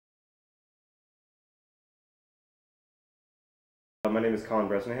My name is Colin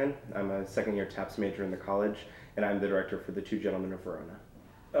Bresnahan. I'm a second-year TAPS major in the college, and I'm the director for The Two Gentlemen of Verona.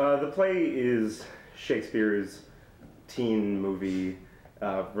 The play is Shakespeare's teen movie,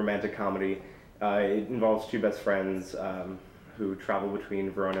 romantic comedy. It involves two best friends who travel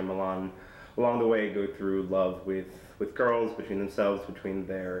between Verona and Milan. Along the way, go through love with girls, between themselves, between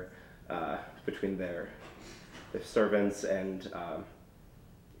their servants, and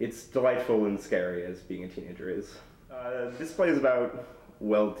it's delightful and scary as being a teenager is. This play is about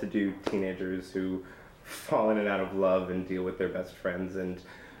well-to-do teenagers who fall in and out of love and deal with their best friends and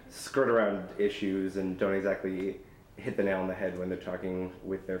skirt around issues and don't exactly hit the nail on the head when they're talking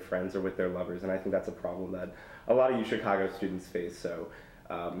with their friends or with their lovers, and I think that's a problem that a lot of you Chicago students face. So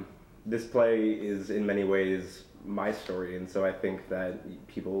this play is in many ways my story, and so I think that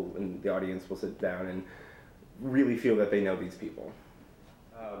people in the audience will sit down and really feel that they know these people.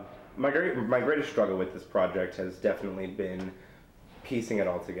 My greatest struggle with this project has definitely been piecing it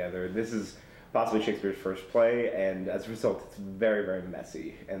all together. This is possibly Shakespeare's first play, and as a result, it's very, very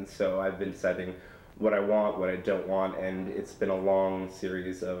messy. And so I've been deciding what I want, what I don't want, and it's been a long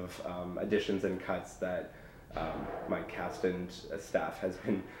series of additions and cuts that my cast and staff has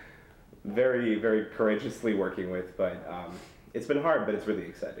been very, very courageously working with. But it's been hard, but it's really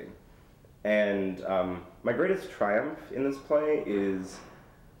exciting. And my greatest triumph in this play is,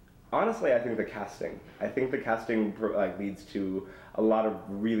 honestly, I think the casting. I think the casting leads to a lot of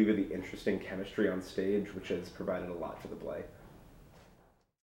really, really interesting chemistry on stage, which has provided a lot for the play.